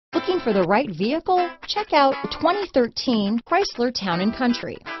Looking for the right vehicle? Check out 2013 Chrysler Town &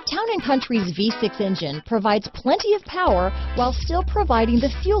 Country. Town & Country's V6 engine provides plenty of power while still providing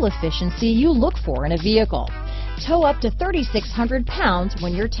the fuel efficiency you look for in a vehicle. Tow up to 3,600 pounds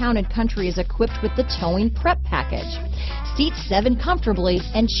when your Town & Country is equipped with the towing prep package. Seat 7 comfortably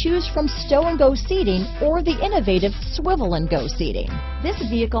and choose from stow and go seating or the innovative swivel and go seating. This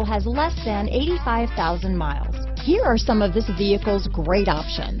vehicle has less than 85,000 miles. Here are some of this vehicle's great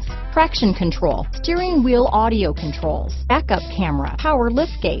options: traction control, steering wheel audio controls, backup camera, power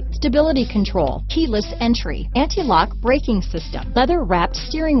liftgate, stability control, keyless entry, anti-lock braking system, leather-wrapped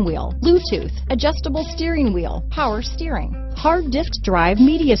steering wheel, Bluetooth, adjustable steering wheel, power steering, hard disk drive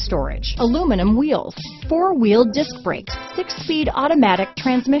media storage, aluminum wheels, 4-wheel disc brakes, 6-speed automatic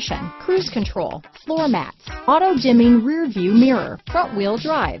transmission, cruise control, floor mats, auto-dimming rear view mirror, front-wheel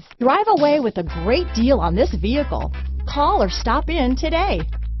drive. Drive away with a great deal on this vehicle. Call or stop in today.